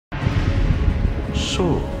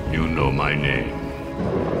So, you know my name.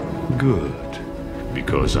 Good.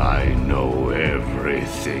 Because I know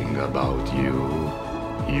everything about you.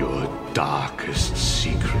 Your darkest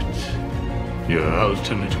secret. Your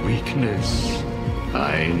ultimate weakness.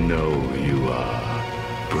 I know you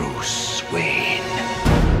are Bruce Wayne.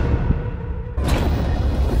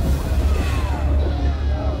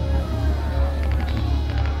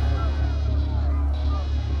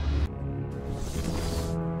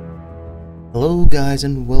 Hello guys,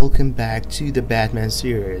 and welcome back to the Batman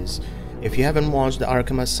series. If you haven't watched the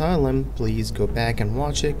Arkham Asylum, please go back and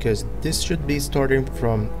watch it, because this should be starting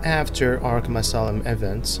from after Arkham Asylum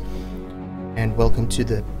events. And welcome to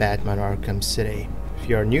the Batman Arkham City. If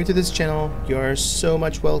you are new to this channel, you are so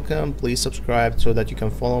much welcome. Please subscribe so that you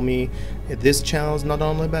can follow me. This channel is not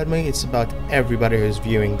only about me, it's about everybody who is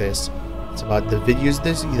viewing this. It's about the videos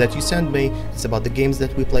that you send me, it's about the games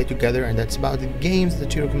that we play together, and that's about the games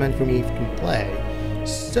that you recommend for me to play.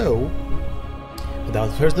 So, without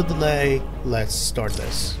further delay, let's start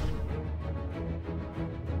this.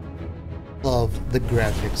 Love the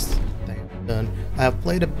graphics they've done. I have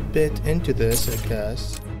played a bit into this, I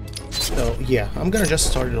guess. So yeah, I'm gonna just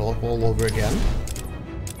start it all over again.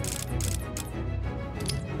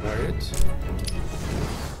 Alright.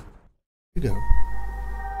 Here we go.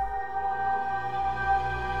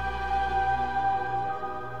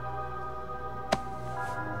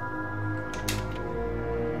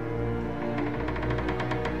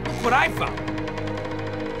 What I found.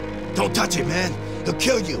 Don't touch it, man. He'll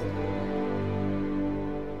kill you.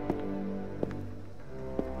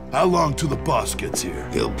 How long till the boss gets here?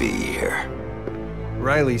 He'll be here.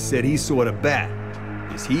 Riley said he saw the bat.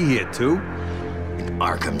 Is he here too? In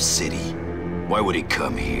Arkham City. Why would he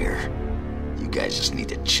come here? You guys just need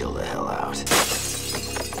to chill the hell out.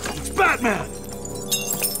 It's Batman!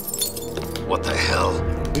 What the hell?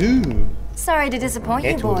 Ooh. Sorry to disappoint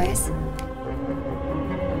you, boys.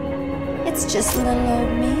 It's just little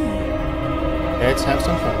old me. Let's have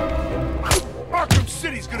some fun. Arkham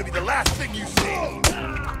City's gonna be the last thing you see!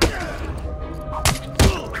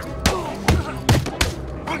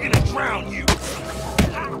 We're gonna drown you!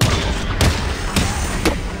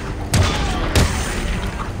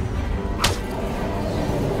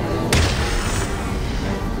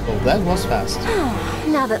 Oh, that was fast.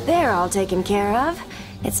 Now that they're all taken care of,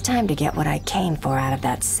 it's time to get what I came for out of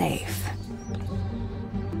that safe.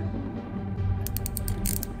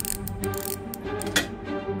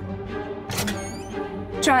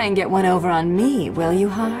 Try and get one over on me, will you,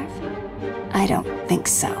 Harv? I don't think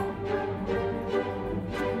so.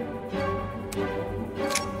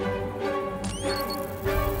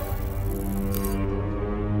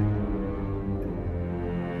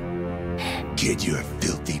 Get your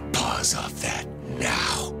filthy paws off that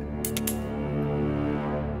now.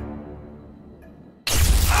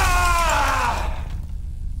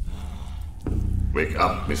 Wake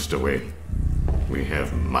up, Mr. Wayne. We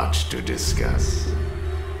have much to discuss.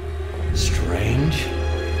 Strange?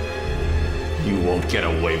 You won't get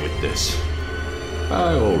away with this.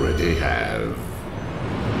 I already have.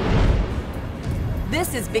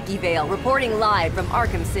 This is Vicky Vale reporting live from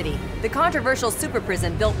Arkham City, the controversial super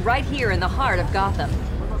prison built right here in the heart of Gotham.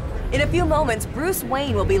 In a few moments, Bruce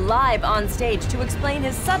Wayne will be live on stage to explain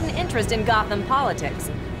his sudden interest in Gotham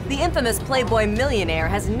politics. The infamous Playboy millionaire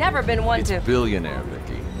has never been one to— It's billionaire,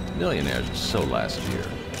 Vicky. Millionaires are so last year.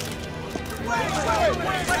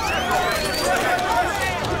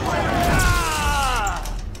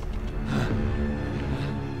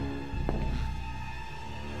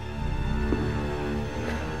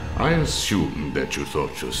 I assumed that you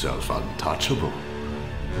thought yourself untouchable.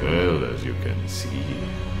 Well, as you can see,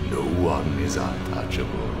 no one is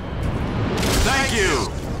untouchable. Thank you!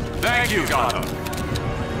 Thank you, Gotham!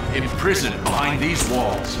 Imprisoned behind these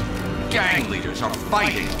walls, gang leaders are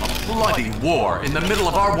fighting a bloody war in the middle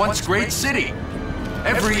of our once great city.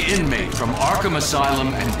 Every inmate from Arkham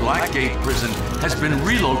Asylum and Blackgate Prison has been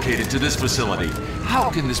relocated to this facility. How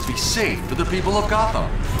can this be safe for the people of Gotham?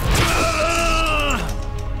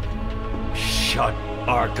 Shut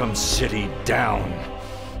Arkham City down.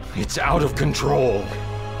 It's out of control.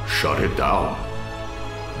 Shut it down.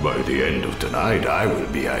 By the end of tonight, I will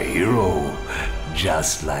be a hero,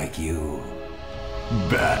 just like you.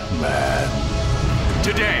 Batman.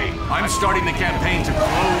 Today, I'm starting the campaign to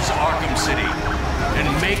close Arkham City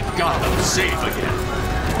and make Gotham safe again.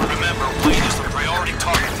 Remember, Wayne is the priority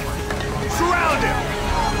target. Surround him!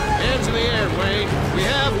 Hands in the air, Wayne. We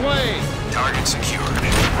have Wayne. Target secured.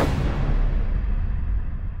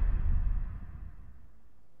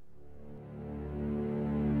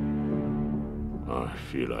 I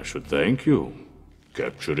feel I should thank you.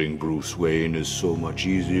 Capturing Bruce Wayne is so much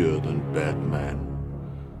easier than Batman.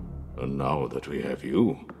 And now that we have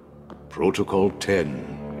you, Protocol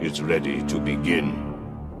 10 is ready to begin.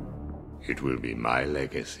 It will be my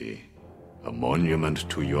legacy, a monument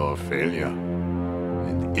to your failure.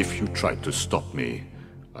 And if you try to stop me,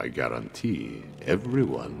 I guarantee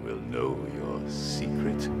everyone will know your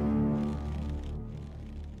secret.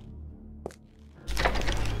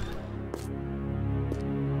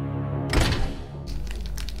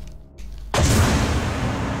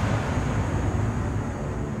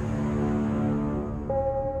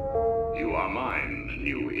 You are mine,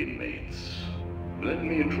 new inmates. Let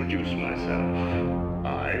me introduce myself.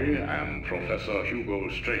 I am Professor Hugo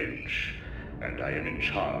Strange, and I am in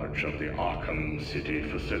charge of the Arkham City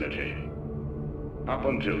facility. Up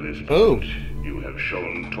until this point, you have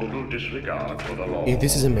shown total disregard for the law.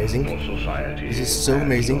 This is amazing. For society. This is so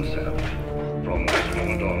amazing. Yourself. From this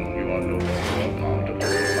moment on, you are no longer a part of the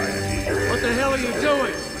society. What the hell are you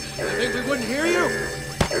doing? You think we wouldn't hear you?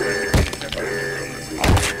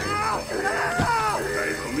 By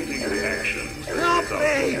committing the actions that Help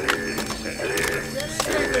me!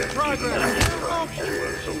 Stupid progress!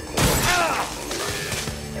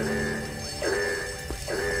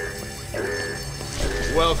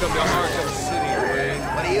 Welcome to Arkham City, Wayne.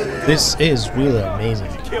 What are you? This is really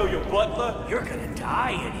amazing. Kill your butler? You're gonna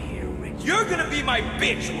die in here, Rich. You're gonna be my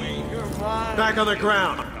bitch, Wayne. You're mine. Back on the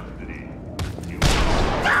ground.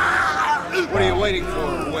 What are you waiting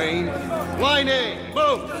for, Wayne? Line A,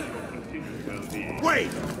 move! Wait!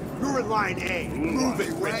 You're in line A. Move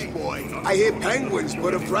it, rich boy. I hear penguins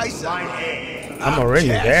put a price on it. I'm already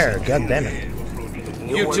there, god damn it.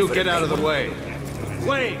 You two get out of the way.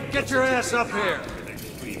 Wayne, get your ass up here.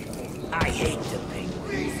 I hate the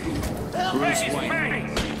penguins. Bruce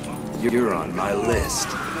Wayne. You're on my list.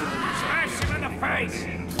 Smash him in the face.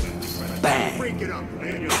 Bang. Break it up.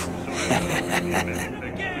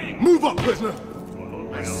 Move up, prisoner.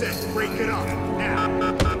 I said break it up. Now.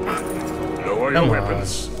 Lower your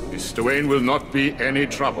weapons. Mr. Wayne will not be any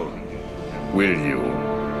trouble. Will you,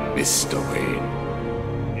 Mr.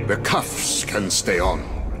 Wayne? The cuffs can stay on.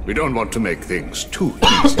 We don't want to make things too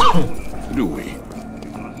easy, do we?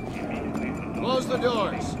 Close the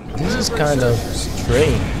doors. This is kind of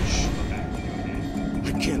strange.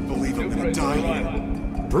 I can't believe I'm gonna die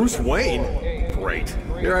here. Bruce Wayne? Great.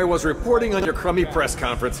 Here I was reporting on your crummy press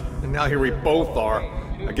conference, and now here we both are.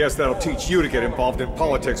 I guess that'll teach you to get involved in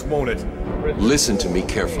politics, won't it? Listen to me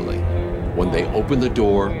carefully. When they open the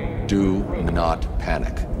door, do not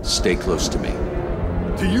panic. Stay close to me.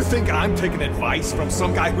 Do you think I'm taking advice from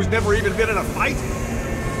some guy who's never even been in a fight?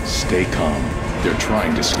 Stay calm. They're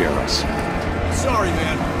trying to scare us. Sorry,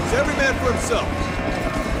 man. It's every man for himself.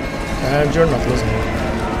 And you're not listening.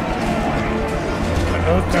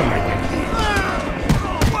 Oh, come on.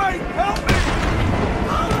 Wait, help me!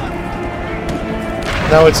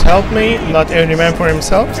 Now it's help me, not every man for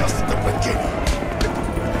himself. Just the beginning.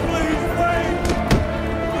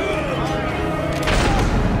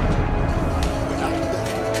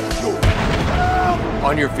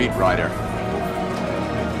 On your feet, Ryder.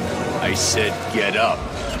 I said get up.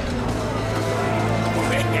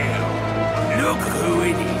 Well, look who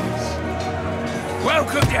it is.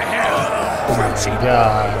 Welcome to hell, Brucey.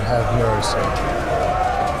 God, have mercy.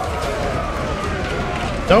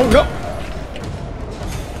 Don't go.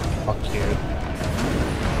 Fuck you.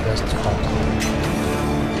 Just fuck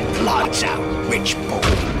you. Lights out, rich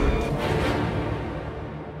boy.